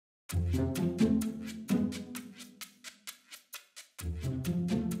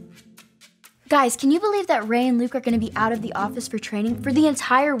Guys, can you believe that Ray and Luke are going to be out of the office for training for the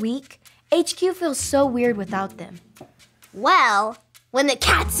entire week? HQ feels so weird without them. Well, when the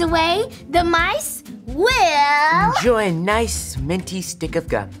cat's away, the mice will... enjoy a nice minty stick of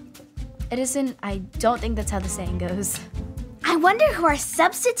gum. Edison, I don't think that's how the saying goes. I wonder who our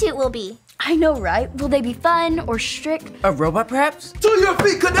substitute will be. I know, right? Will they be fun or strict? A robot, perhaps? To your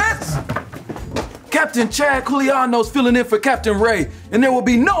feet, cadets! Captain Chad Culiano's filling in for Captain Ray, and there will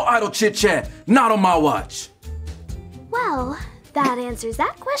be no idle chit-chat, not on my watch. Well, that answers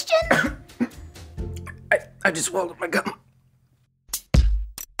that question. I just swallowed my gum.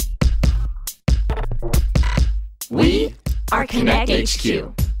 We are Konnect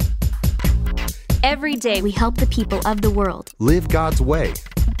HQ. Every day we help the people of the world. Live God's way.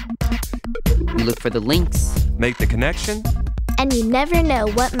 We look for the links. Make the connection. And you never know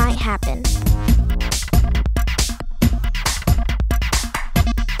what might happen.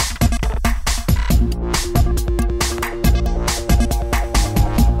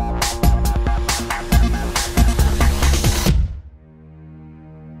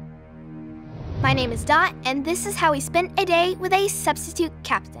 My name is Dot, and this is how we spent a day with a substitute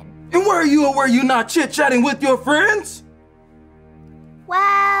captain. And were you or were you not chit-chatting with your friends?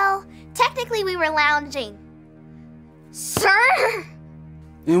 Well, technically we were lounging. Sir?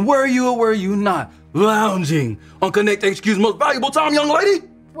 And were you or were you not lounging on Konnect HQ's most valuable time, young lady?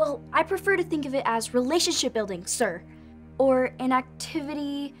 Well, I prefer to think of it as relationship building, sir. Or an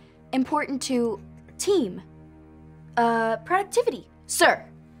activity important to team. Productivity, sir.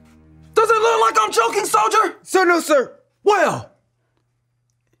 Does it look like I'm joking, soldier? Sir, no, sir. Well,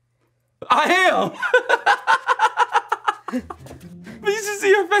 I am. You should see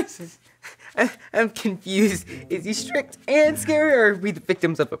your faces. I'm confused. Is he strict and scary, or are we the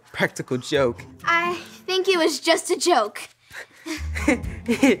victims of a practical joke? I think it was just a joke.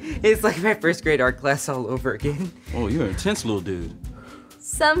 It's like my first grade art class all over again. Oh, you're an intense little dude.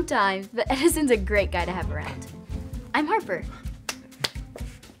 Sometimes, but Edison's a great guy to have around. I'm Harper.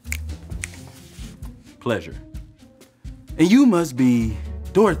 Pleasure. And you must be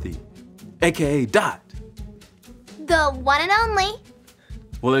Dorothy, AKA Dot. The one and only.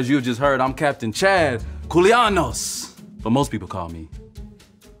 Well, as you've just heard, I'm Captain Chad Culianos, but most people call me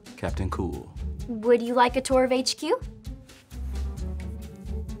Captain Cool. Would you like a tour of HQ?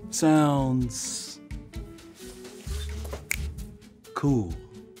 Sounds cool.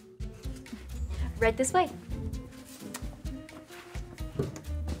 Right this way.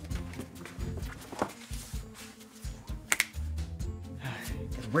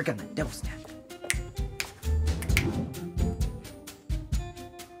 Work on the double snap.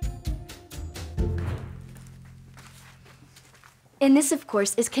 And this, of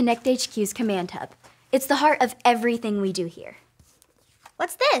course, is Konnect HQ's command hub. It's the heart of everything we do here.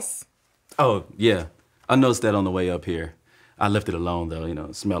 What's this? Oh, yeah. I noticed that on the way up here. I left it alone, though. You know,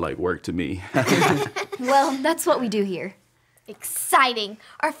 it smelled like work to me. Well, that's what we do here. Exciting.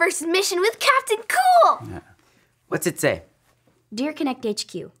 Our first mission with Captain Cool. Yeah. What's it say? Dear Konnect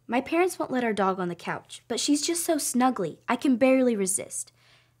HQ, my parents won't let our dog on the couch, but she's just so snuggly, I can barely resist.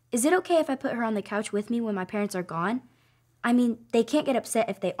 Is it okay if I put her on the couch with me when my parents are gone? I mean, they can't get upset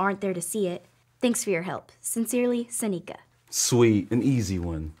if they aren't there to see it. Thanks for your help. Sincerely, Sanika. Sweet, an easy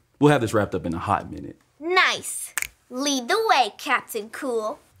one. We'll have this wrapped up in a hot minute. Nice. Lead the way, Captain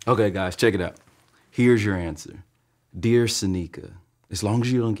Cool. Okay, guys, check it out. Here's your answer. Dear Sanika, as long as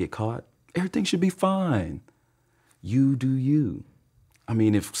you don't get caught, everything should be fine. You do you. I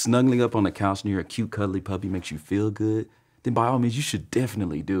mean, if snuggling up on the couch near a cute, cuddly puppy makes you feel good, then by all means, you should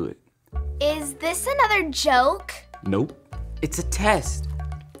definitely do it. Is this another joke? Nope. It's a test.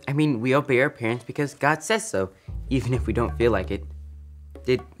 I mean, we obey our parents because God says so, even if we don't feel like it.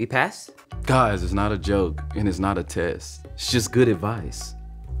 Did we pass? Guys, it's not a joke, and it's not a test. It's just good advice.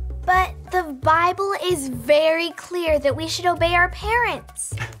 But the Bible is very clear that we should obey our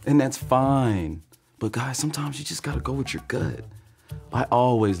parents. And that's fine. But guys, sometimes you just gotta go with your gut. I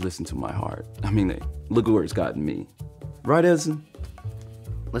always listen to my heart. I mean, hey, look at where it's gotten me. Right, Edison?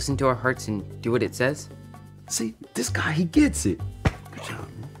 Listen to our hearts and do what it says? See, this guy, he gets it. Good job,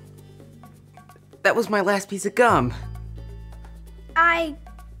 man. That was my last piece of gum. I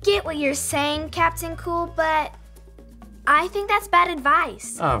get what you're saying, Captain Cool, but I think that's bad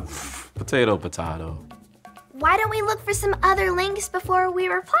advice. Potato, potato. Why don't we look for some other links before we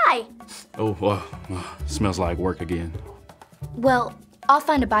reply? Oh, smells like work again. Well, I'll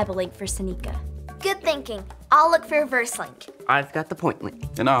find a Bible link for Sanika. Good thinking. I'll look for a verse link. I've got the point link.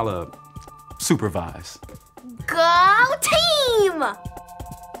 And I'll, supervise. Go team!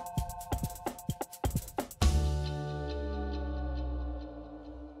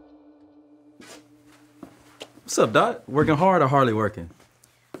 What's up, Dot? Working hard or hardly working?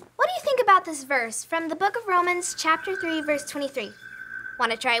 What do you think about this verse from the book of Romans, chapter 3, verse 23?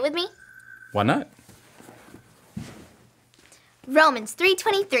 Want to try it with me? Why not? Romans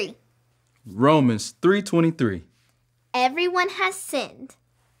 3:23. Romans 3:23. Everyone has sinned.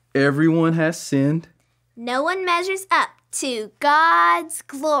 Everyone has sinned. No one measures up to God's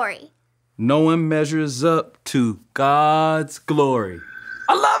glory. No one measures up to God's glory.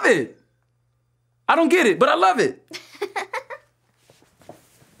 I love it. I don't get it, but I love it.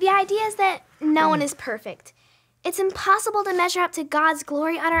 The idea is that no one is perfect. It's impossible to measure up to God's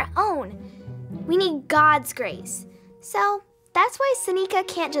glory on our own. We need God's grace. So that's why Sanika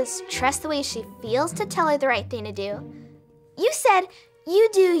can't just trust the way she feels to tell her the right thing to do. You said you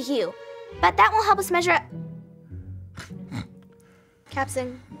do you, but that won't help us measure up.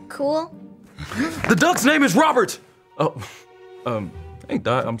 Captain, cool? The duck's name is Robert. Oh, hey,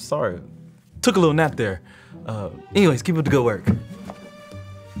 Dot, I'm sorry. Took a little nap there. Anyways, keep up the good work.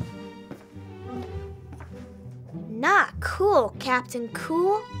 Not cool, Captain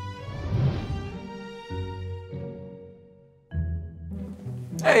Cool.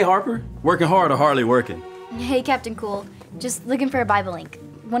 Hey, Harper. Working hard or hardly working? Hey, Captain Cool. Just looking for a Bible link.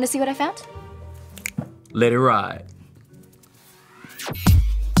 Want to see what I found? Let it ride.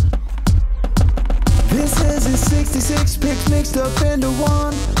 This is his 66 picks mixed up into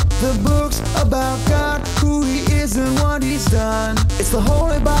one. The book's about God, who he is and what he's done. It's the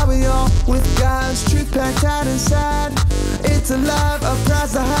Holy Bible, y'all, with God's truth packed tight inside. It's alive, a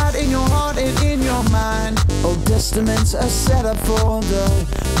prize to hide in your heart and in your mind. Old Testaments are set up for the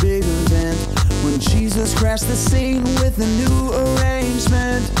big event when Jesus crashed the scene with a new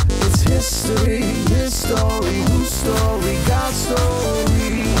arrangement. It's history, his story, whose story, God's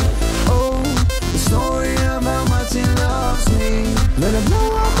story. Oh, the story of how much he loves me. Let him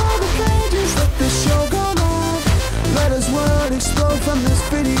blow up all the pages, let this show go live. Let his word explode from this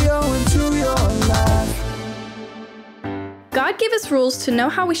video into your life. God gave us rules to know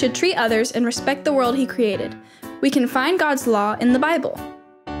how we should treat others and respect the world he created. We can find God's law in the Bible.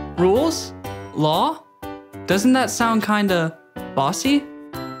 Rules? Law? Doesn't that sound kinda bossy?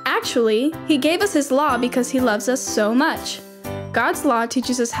 Actually, he gave us his law because he loves us so much. God's law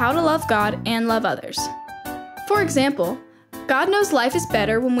teaches us how to love God and love others. For example, God knows life is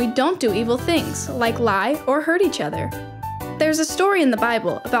better when we don't do evil things, like lie or hurt each other. There's a story in the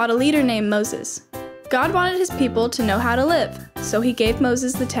Bible about a leader named Moses. God wanted his people to know how to live, so he gave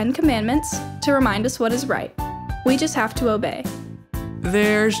Moses the 10 Commandments to remind us what is right. We just have to obey.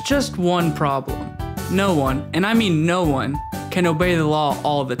 There's just one problem. No one, and I mean no one, can obey the law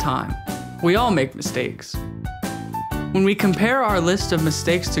all the time. We all make mistakes. When we compare our list of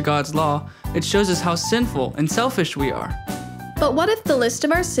mistakes to God's law, it shows us how sinful and selfish we are. But what if the list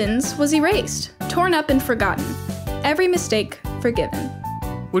of our sins was erased, torn up and forgotten? Every mistake forgiven.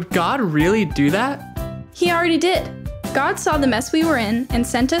 Would God really do that? He already did. God saw the mess we were in and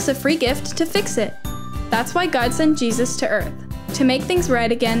sent us a free gift to fix it. That's why God sent Jesus to earth, to make things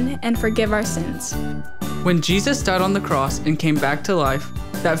right again and forgive our sins. When Jesus died on the cross and came back to life,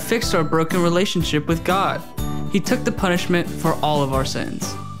 that fixed our broken relationship with God. He took the punishment for all of our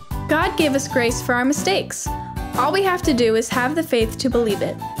sins. God gave us grace for our mistakes. All we have to do is have the faith to believe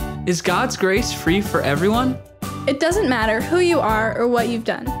it. Is God's grace free for everyone? It doesn't matter who you are or what you've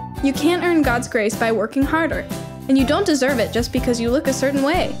done. You can't earn God's grace by working harder, and you don't deserve it just because you look a certain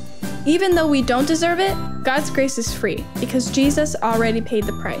way. Even though we don't deserve it, God's grace is free because Jesus already paid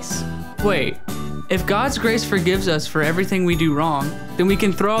the price. Wait, if God's grace forgives us for everything we do wrong, then we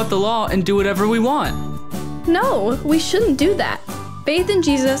can throw out the law and do whatever we want. No, we shouldn't do that. Faith in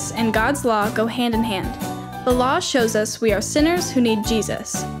Jesus and God's law go hand in hand. The law shows us we are sinners who need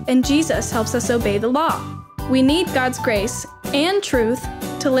Jesus, and Jesus helps us obey the law. We need God's grace and truth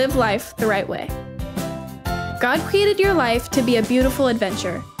to live life the right way. God created your life to be a beautiful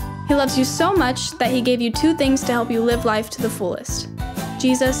adventure. He loves you so much that he gave you 2 things to help you live life to the fullest: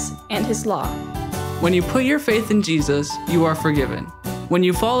 Jesus and his law. When you put your faith in Jesus, you are forgiven. When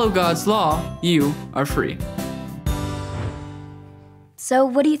you follow God's law, you are free. So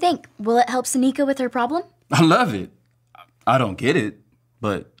what do you think? Will it help Sanika with her problem? I love it. I don't get it,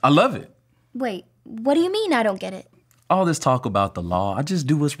 but I love it. Wait, what do you mean I don't get it? All this talk about the law, I just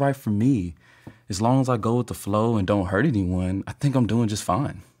do what's right for me. As long as I go with the flow and don't hurt anyone, I think I'm doing just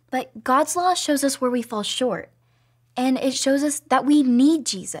fine. But God's law shows us where we fall short. And it shows us that we need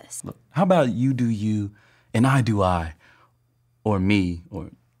Jesus. Look, how about you do you and I do I, or me, or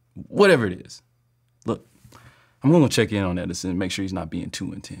whatever it is. Look, I'm gonna check in on Edison and make sure he's not being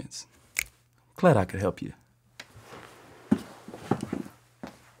too intense. Glad I could help you.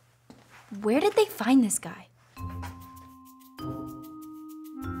 Where did they find this guy?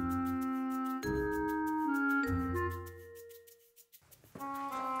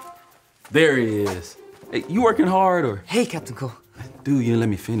 There he is. Hey, you working hard or? Hey, Captain Cool. Dude, you didn't let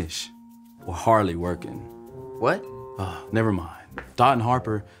me finish. We're hardly working. What? Never mind. Dot and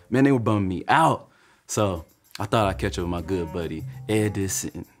Harper, man, they were bumming me out. So I thought I'd catch up with my good buddy,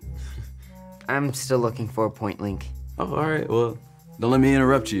 Edison. I'm still looking for a point link. Oh, all right, well, don't let me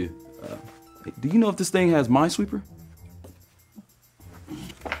interrupt you. Hey, do you know if this thing has Minesweeper?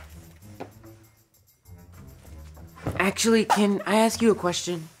 Actually, can I ask you a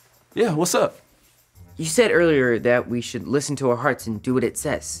question? Yeah, what's up? You said earlier that we should listen to our hearts and do what it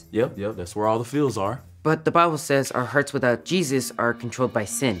says. Yep, that's where all the feels are. But the Bible says our hearts without Jesus are controlled by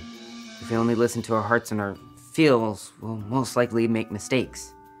sin. If we only listen to our hearts and our feels, we'll most likely make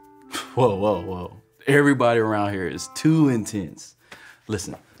mistakes. Whoa. Everybody around here is too intense.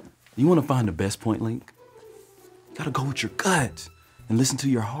 Listen, you want to find the best point link? You gotta go with your gut and listen to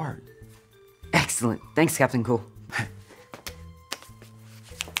your heart. Excellent. Thanks, Captain Cool.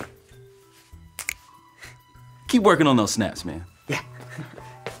 Keep working on those snaps, man. Yeah.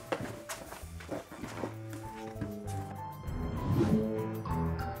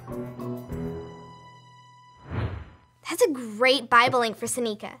 That's a great Bible link for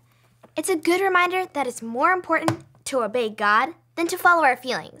Sanika. It's a good reminder that it's more important to obey God than to follow our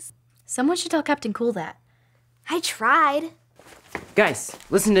feelings. Someone should tell Captain Cool that. I tried. Guys,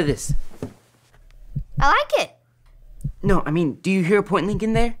 listen to this. I like it. No, I mean, do you hear a point link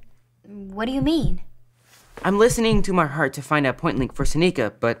in there? What do you mean? I'm listening to my heart to find a point link for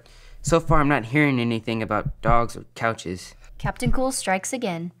Sanika, but so far I'm not hearing anything about dogs or couches. Captain Cool strikes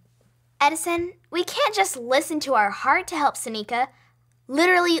again. Edison, we can't just listen to our heart to help Sanika,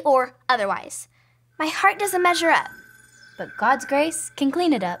 literally or otherwise. My heart doesn't measure up. But God's grace can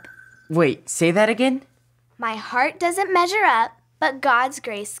clean it up. Wait, say that again? My heart doesn't measure up, but God's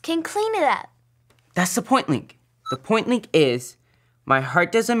grace can clean it up. That's the point link. The point link is, my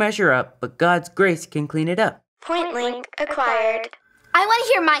heart doesn't measure up, but God's grace can clean it up. Point link acquired. I want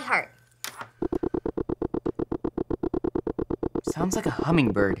to hear my heart. Sounds like a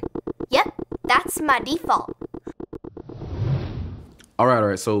hummingbird. Yep, that's my default. All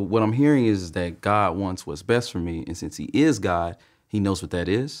right. So what I'm hearing is that God wants what's best for me, and since he is God, he knows what that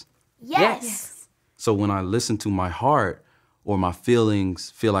is? Yes. So when I listen to my heart or my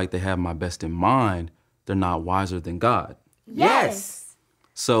feelings feel like they have my best in mind, they're not wiser than God. Yes.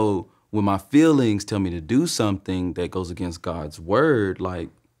 So when my feelings tell me to do something that goes against God's word, like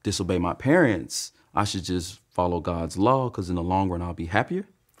disobey my parents, I should just follow God's law because in the long run, I'll be happier?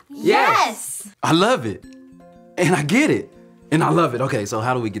 Yes. I love it. And I get it. And I love it. Okay, so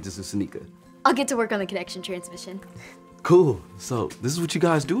how do we get this to Sanika? I'll get to work on the connection transmission. Cool. So this is what you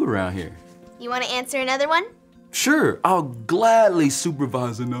guys do around here. You want to answer another one? Sure, I'll gladly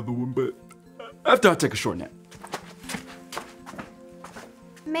supervise another one, but after I take a short nap.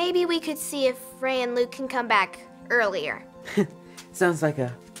 Maybe we could see if Ray and Luke can come back earlier. Sounds like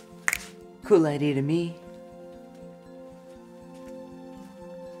a cool idea to me.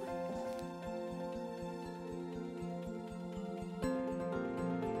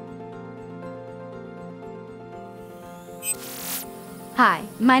 Hi,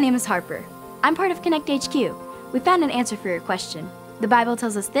 my name is Harper. I'm part of Konnect HQ. We found an answer for your question. The Bible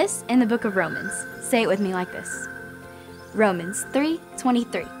tells us this in the book of Romans. Say it with me like this. Romans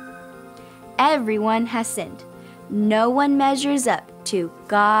 3:23. Everyone has sinned. No one measures up to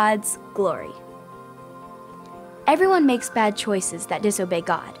God's glory. Everyone makes bad choices that disobey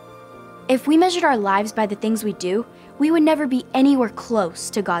God. If we measured our lives by the things we do, we would never be anywhere close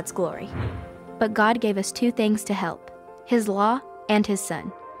to God's glory. But God gave us two things to help: His law and His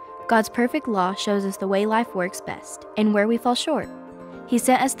Son. God's perfect law shows us the way life works best and where we fall short. He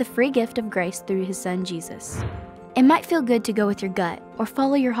sent us the free gift of grace through His Son, Jesus. It might feel good to go with your gut or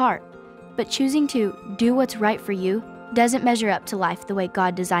follow your heart, but choosing to do what's right for you doesn't measure up to life the way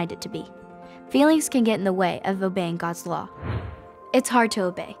God designed it to be. Feelings can get in the way of obeying God's law. It's hard to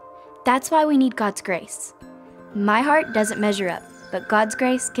obey. That's why we need God's grace. My heart doesn't measure up, but God's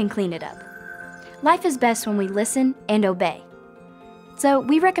grace can clean it up. Life is best when we listen and obey. So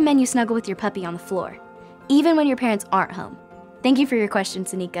we recommend you snuggle with your puppy on the floor, even when your parents aren't home. Thank you for your question,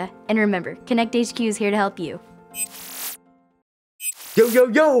 Sanika. And remember, Konnect HQ is here to help you.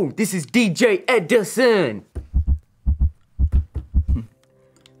 Yo, this is DJ Edison.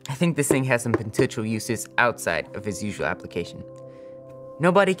 I think this thing has some potential uses outside of its usual application.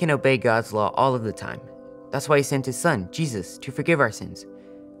 Nobody can obey God's law all of the time. That's why He sent His Son, Jesus, to forgive our sins.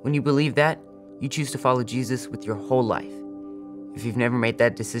 When you believe that, you choose to follow Jesus with your whole life. If you've never made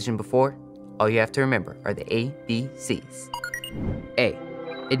that decision before, all you have to remember are the ABCs. A.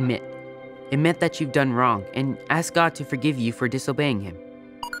 Admit. Admit that you've done wrong and ask God to forgive you for disobeying Him.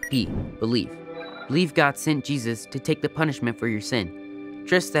 B. Believe. Believe God sent Jesus to take the punishment for your sin.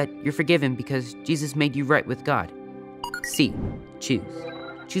 Trust that you're forgiven because Jesus made you right with God. C. Choose.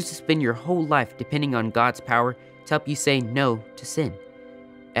 Choose to spend your whole life depending on God's power to help you say no to sin.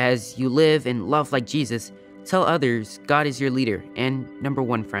 As you live and love like Jesus, tell others God is your leader and number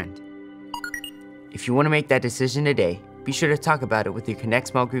one friend. If you want to make that decision today, be sure to talk about it with your Konnect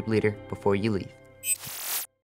small group leader before you leave.